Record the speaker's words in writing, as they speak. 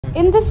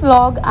In this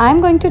vlog,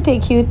 I'm going to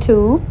take you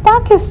to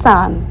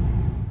Pakistan.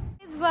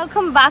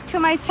 Welcome back to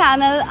my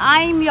channel.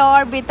 I'm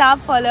your Betab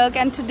Falak,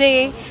 and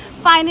today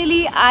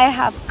finally I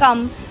have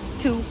come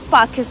to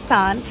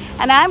Pakistan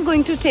and I'm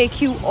going to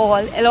take you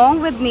all along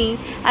with me.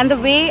 And the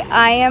way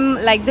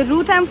the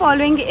route I'm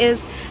following is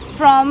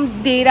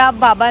from Dera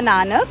Baba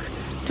Nanak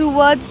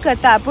towards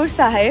Kartarpur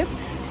Sahib.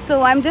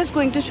 So I'm just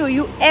going to show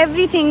you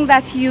everything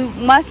that you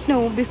must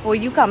know before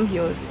you come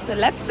here. So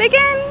let's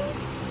begin.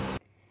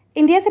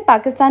 India से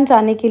पाकिस्तान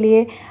जाने के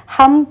लिए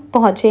हम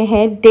पहुँचे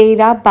हैं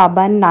डेरा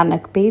बाबा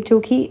नानक पे, जो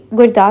कि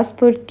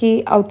गुरदासपुर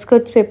की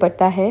आउटस्कर्ट्स पे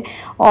पड़ता है।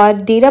 और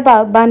डेरा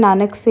बाबा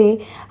नानक से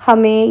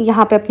हमें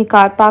यहाँ पे अपनी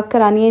कार पार्क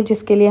करानी है,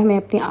 जिसके लिए हमें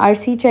अपनी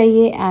आरसी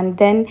चाहिए एंड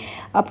देन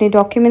अपने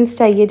डॉक्यूमेंट्स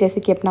चाहिए, जैसे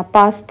कि अपना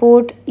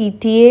पासपोर्ट,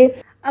 ईटीए।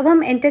 अब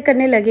हम एंटर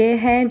करने लगे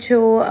हैं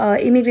जो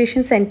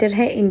इमिग्रेशन सेंटर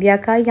है इंडिया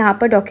का। यहाँ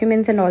पर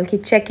डॉक्यूमेंट्स एंड ऑल की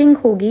चेकिंग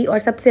होगी और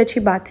सबसे अच्छी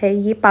बात है,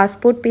 ये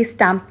पासपोर्ट पे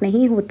स्टैम्प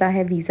नहीं होता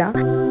है visa.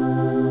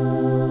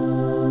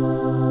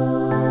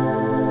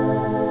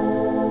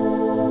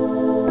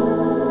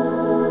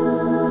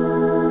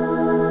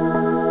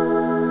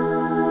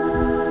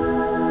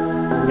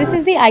 This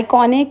is the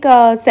iconic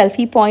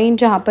selfie point,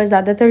 जहाँ पर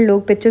ज़्यादातर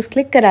लोग पिक्चर्स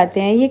क्लिक कराते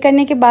हैं। ये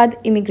करने के बाद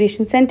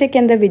इमिग्रेशन सेंटर के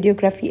अंदर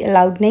वीडियोग्राफी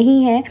अलाउड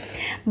नहीं है,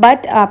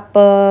 बट आप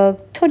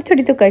थोड़ी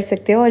थोड़ी तो कर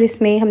सकते हो। और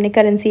इसमें हमने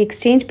करेंसी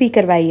एक्सचेंज भी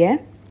करवाई है।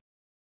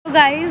 So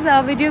guys,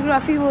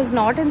 videography was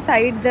not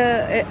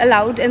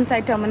allowed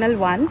inside Terminal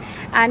 1,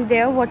 and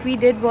there what we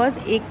did was,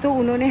 एक तो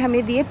उन्होंने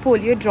हमें दिए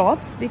polio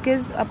drops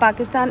because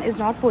Pakistan is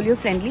not polio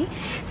friendly.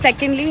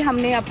 Secondly,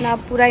 हमने अपना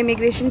पूरा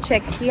इमिग्रेशन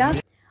चेक किया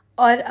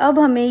और अब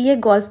हमें ये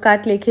गोल्फ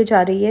कार्ट लेके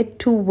जा रही है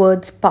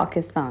towards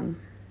Pakistan.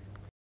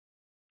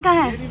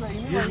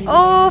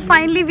 Oh,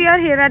 finally we are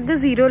here at the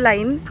zero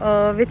line,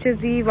 which is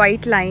the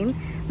white line,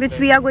 which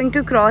we are going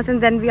to cross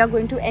and then we are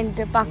going to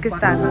enter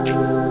Pakistan.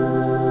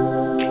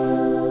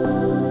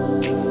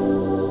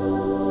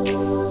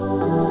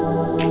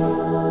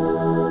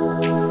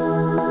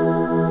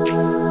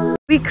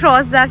 We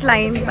crossed that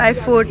line by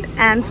foot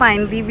and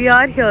finally we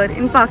are here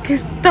in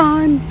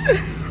Pakistan.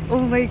 Oh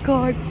my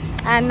god.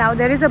 And now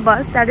there is a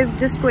bus that is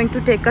just going to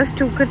take us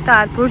to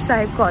Kartarpur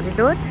Sahib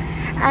corridor.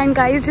 And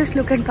guys, just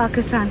look at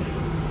Pakistan.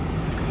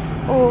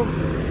 Oh,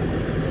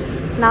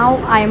 now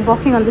I am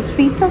walking on the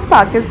streets of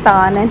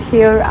Pakistan and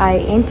here I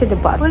enter the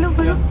bus.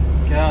 Bolo.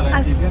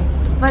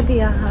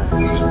 Vadiya.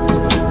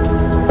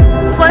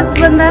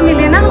 First बंदा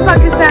मिले ना हम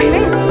पाकिस्तान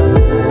में।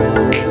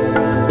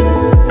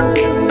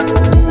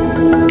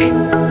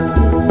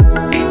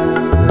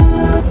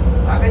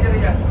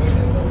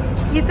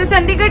 ये तो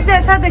चंडीगढ़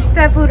जैसा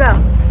दिखता है पूरा।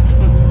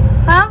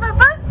 हाँ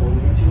पापा,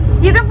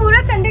 ये तो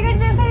पूरा चंडीगढ़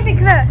जैसा ही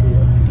दिख रहा है।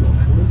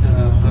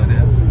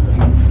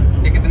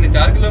 ये कितने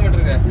 4 किलोमीटर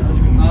का है?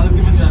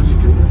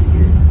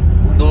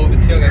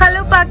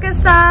 हेलो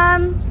पाकिस्तान।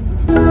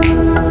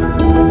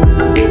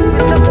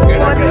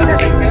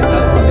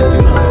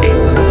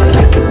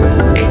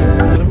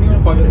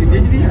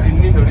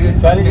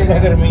 सारी जगह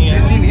गर्मी है,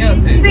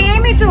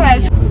 सेम ही तो है।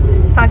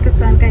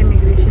 पाकिस्तान का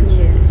इमिग्रेशन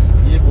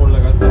ये बोर्ड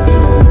लगा।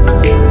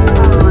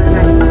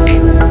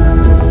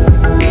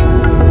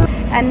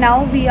 And now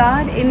we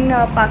are in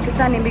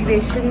Pakistan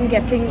immigration,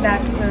 getting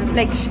that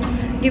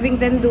giving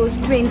them those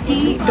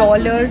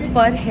 $20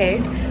 per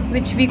head,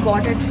 which we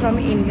got it from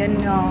Indian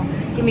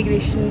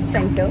immigration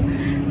center.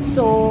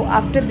 So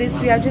after this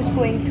we are just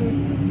going to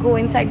go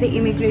inside the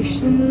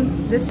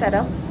this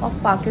setup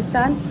of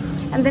Pakistan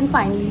and then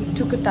finally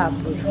to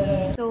Kartarpur.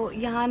 So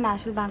यहाँ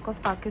National Bank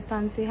of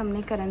Pakistan से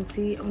हमने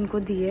currency उनको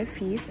दी है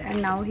fees,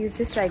 and now he is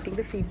just writing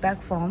the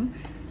feedback form.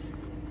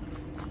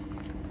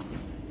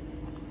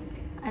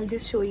 I'll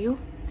just show you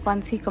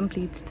once he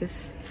completes this.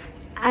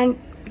 And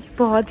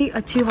बहुत ही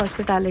अच्छी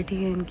hospitality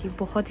है इनकी,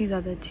 बहुत ही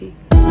ज़्यादा अच्छी।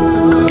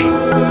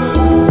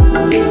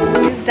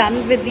 It's done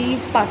with the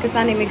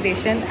Pakistan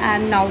immigration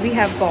and now we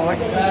have got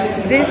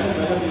this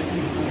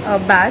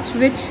badge,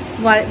 which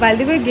while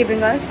they were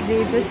giving us,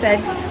 they just said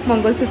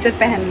mangalsutra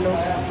पहन लो।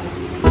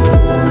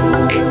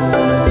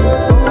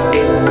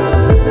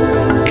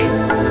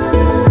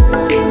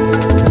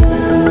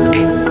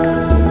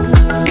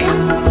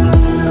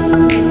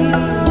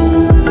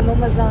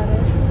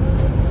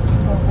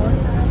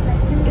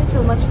 It's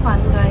so much fun,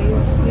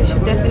 guys. You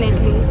should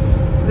definitely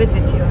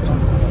visit here.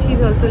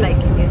 She's also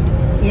liking it.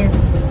 Yes.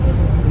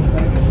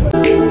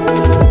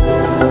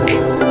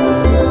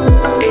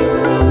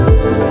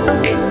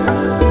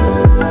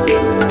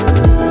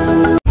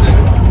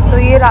 तो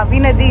ये रावी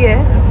नदी है।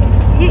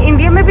 ये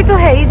India में भी तो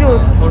है ही, जो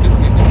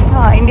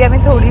हाँ इंडिया में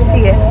थोड़ी सी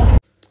है।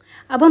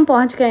 अब हम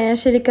पहुंच गए हैं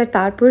Shri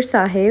Kartarpur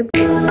Sahib.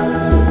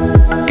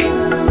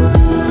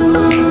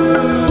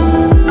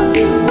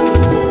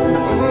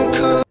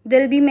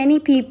 There will be many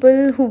people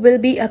who will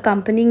be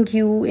accompanying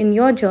you in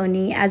your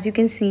journey. As you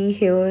can see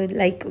here,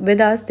 like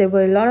with us, there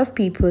were a lot of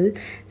people,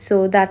 so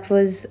that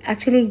was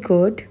actually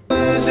good.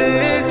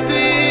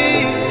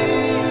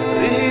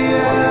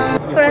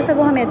 थोड़ा सा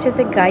वो हमें अच्छे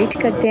से guide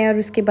करते हैं और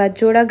उसके बाद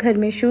जोड़ा घर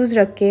में शूज़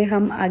रख के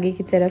हम आगे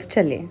की तरफ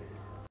चले।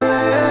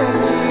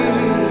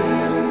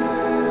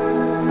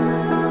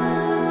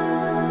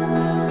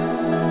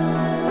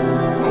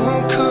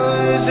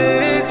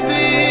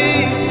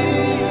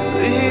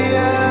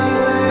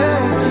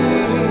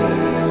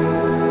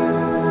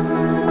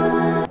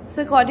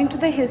 according to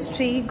the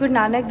history, Guru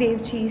Nanak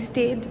Dev Ji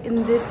stayed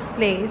in this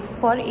place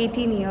for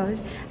 18 years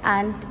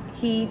and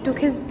he took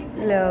his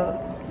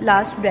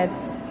last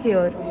breaths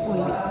here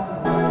only.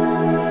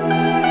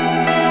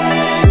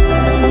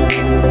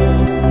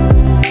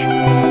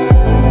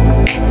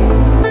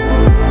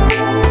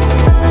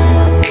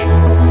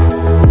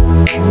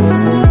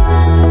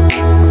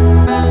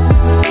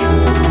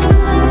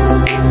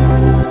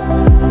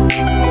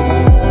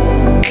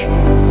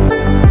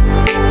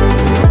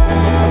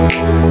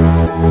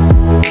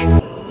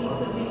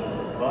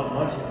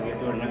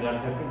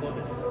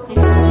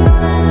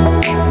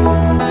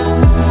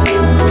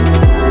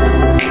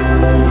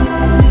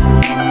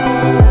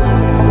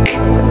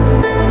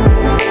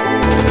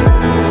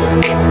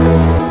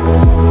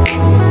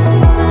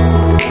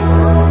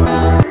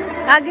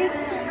 आगे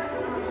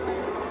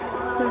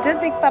तुझे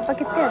देख पापा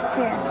कितने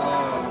अच्छे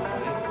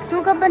हैं।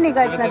 तू कब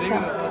बनेगा इतना अच्छा?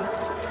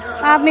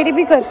 आप मेरी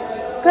भी कर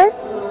कर।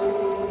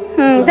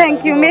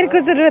 थैंक यू, मेरे को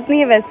जरूरत नहीं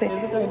है वैसे।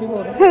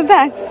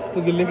 थैंक्स।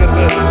 तो गिल्ली कर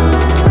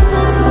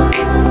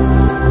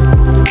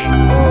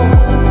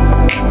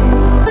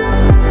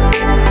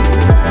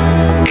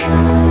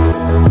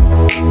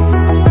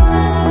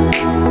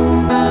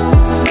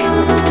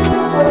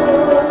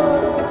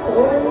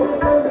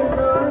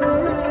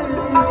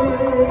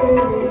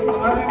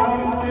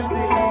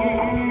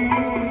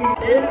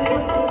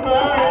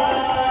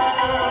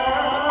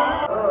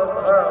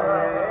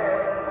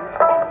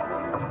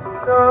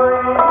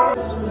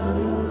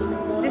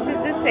This is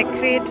the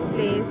sacred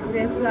place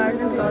where flowers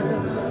and cloth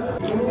are.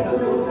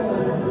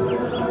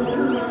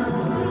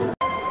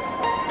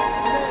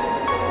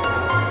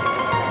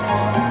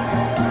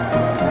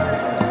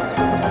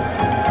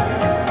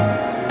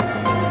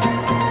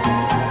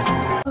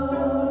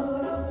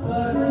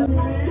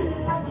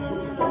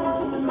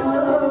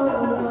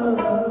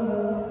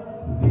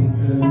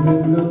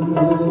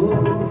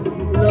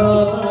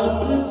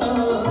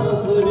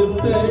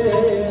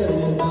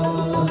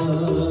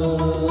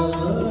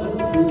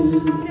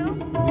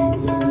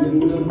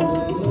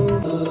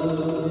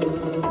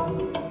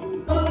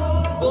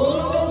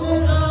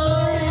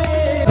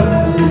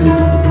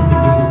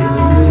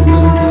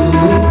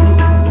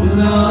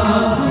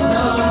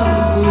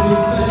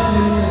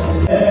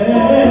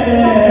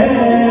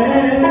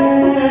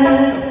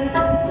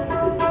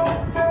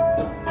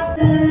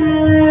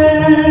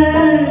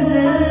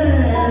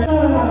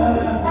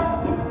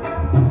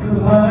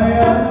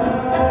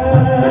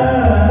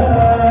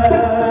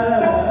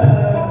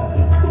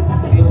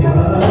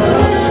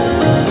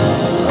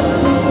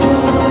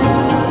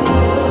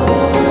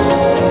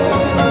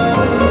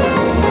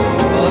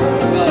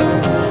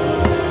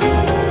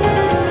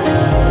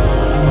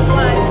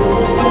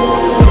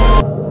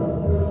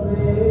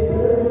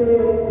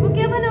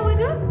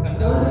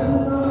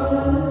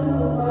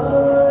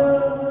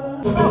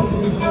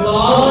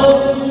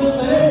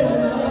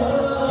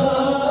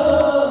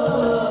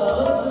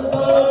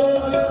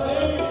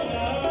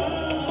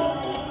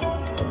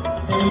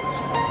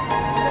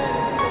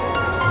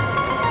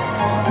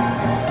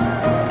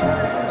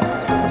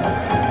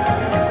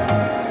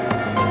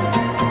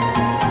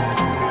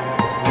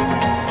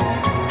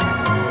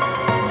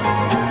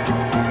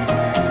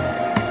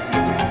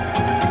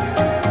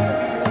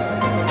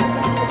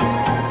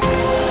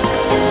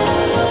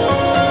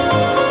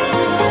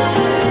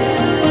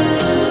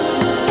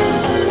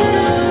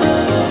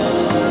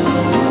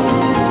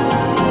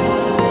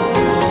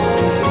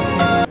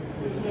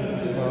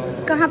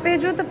 कहाँ पे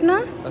जो अपना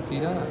ਅਸੀਂ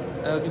ਨਾ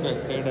ਇਹਦੀ ਬੈਕ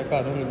ਸਾਈਡ ਹੈ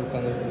ਘਰ ਹੋਣੇ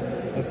ਲੋਕਾਂ ਦਾ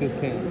ਅਸੀਂ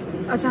ਇੱਥੇ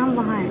ਹਾਂ। अच्छा हम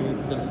वहाँ हैं।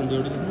 ਦਰਸ਼ਨ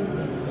ਦਿਓੜੀ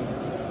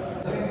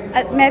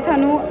मैं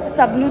थानू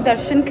सब नू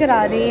दर्शन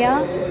करा रही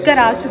हाँ,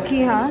 करा चुकी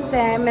हाँ।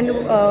 तो मैनू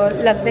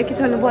लगता है कि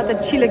थानू बहुत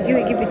अच्छी लगी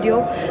होगी वीडियो।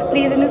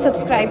 प्लीज़ इन्हू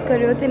सबसक्राइब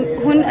करो। तो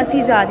हुण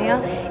असी जा रहे हैं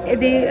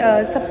ये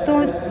सब तो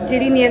जी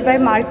नियर बाय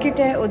मार्केट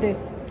है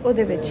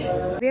उहदे विच।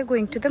 We are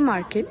going to the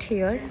market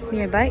here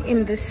near by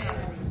in this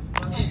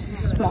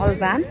small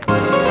van.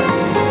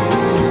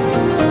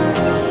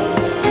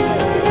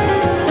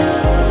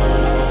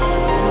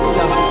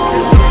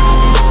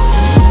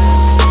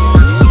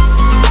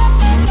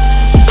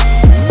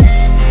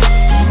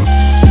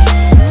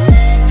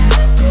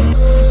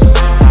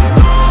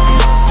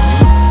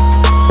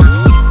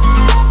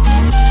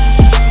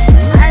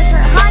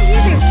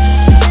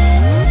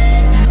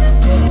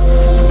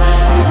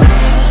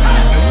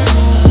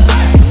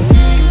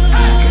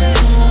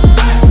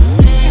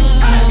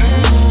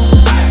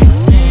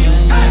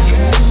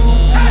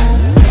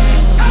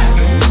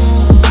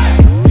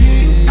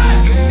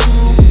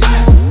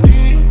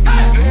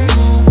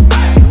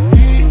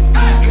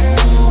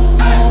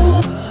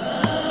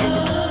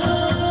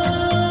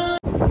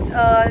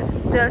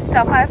 The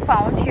stuff I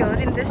found here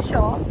in this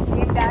shop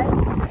named as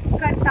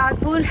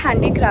Kartarpur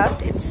handicraft.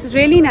 It's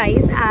really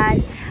nice and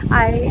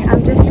I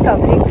am just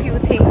covering few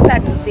things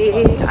that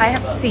I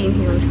have seen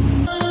here.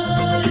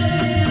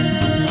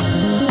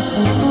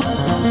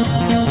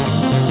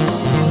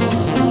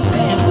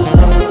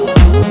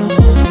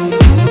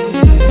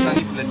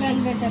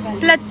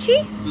 Plachi?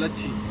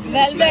 Plachi.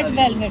 Velvet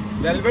velvet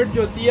velvet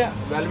जो होती है,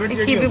 velvet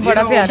ये भी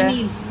बड़ा प्यारा है।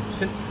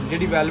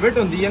 JD velvet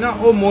होती है ना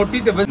वो मोटी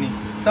ते बनी।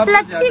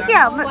 प्लच्छी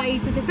क्या?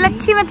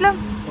 प्लच्छी मतलब?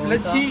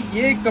 प्लच्छी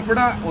ये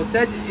कपड़ा होता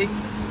है, एक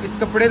इस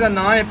कपड़े का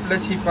नाम है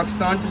प्लच्छी।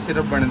 पाकिस्तान च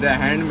सिर्फ बनता है,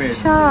 हैंडमेड,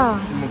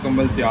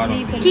 मुकम्मल तैयार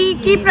होता है।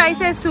 की प्राइस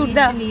है सूट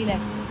दा?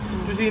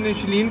 ਤੁਸੀਂ ਇਹਨੂੰ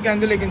ਸ਼ਲੀਨ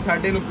ਕਹਿੰਦੇ ਲੇਕਿਨ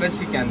ਸਾਡੇ ਨੂੰ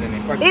ਪਲੱਛੀ ਕਹਿੰਦੇ ਨੇ।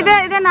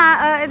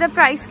 ਇਹਦਾ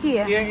ਪ੍ਰਾਈਸ ਕੀ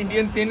ਹੈ? ਇਹ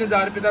ਇੰਡੀਅਨ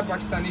 3000 ਰੁਪਏ ਦਾ,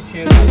 ਪਾਕਿस्तानी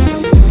 6000।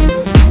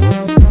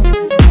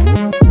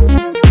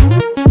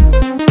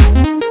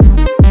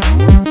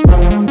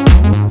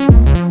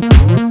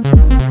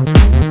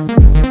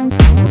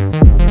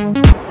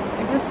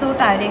 It was so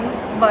tiring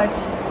but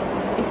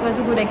it was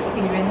a good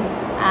experience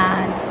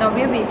and now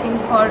we are waiting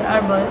for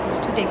our bus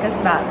to take us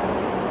back,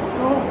 so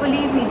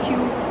hopefully meet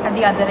you at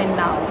the other end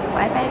now.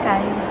 Bye bye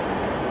guys.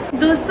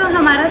 दोस्तों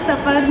हमारा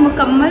सफ़र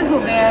मुकम्मल हो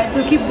गया है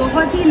जो कि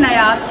बहुत ही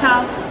नायाब था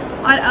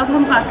और अब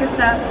हम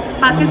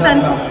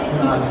पाकिस्तान को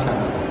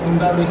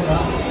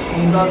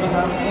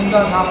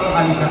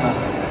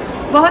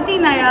बहुत ही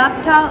नायाब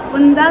था,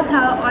 उम्दा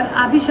था और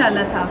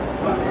आबिशाला था,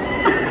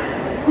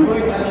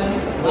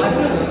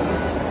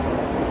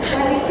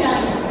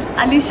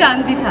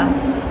 आलीशान भी था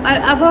और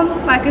अब हम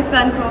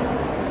पाकिस्तान को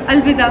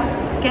अलविदा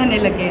कहने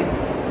लगे।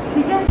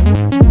 ठीक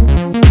है।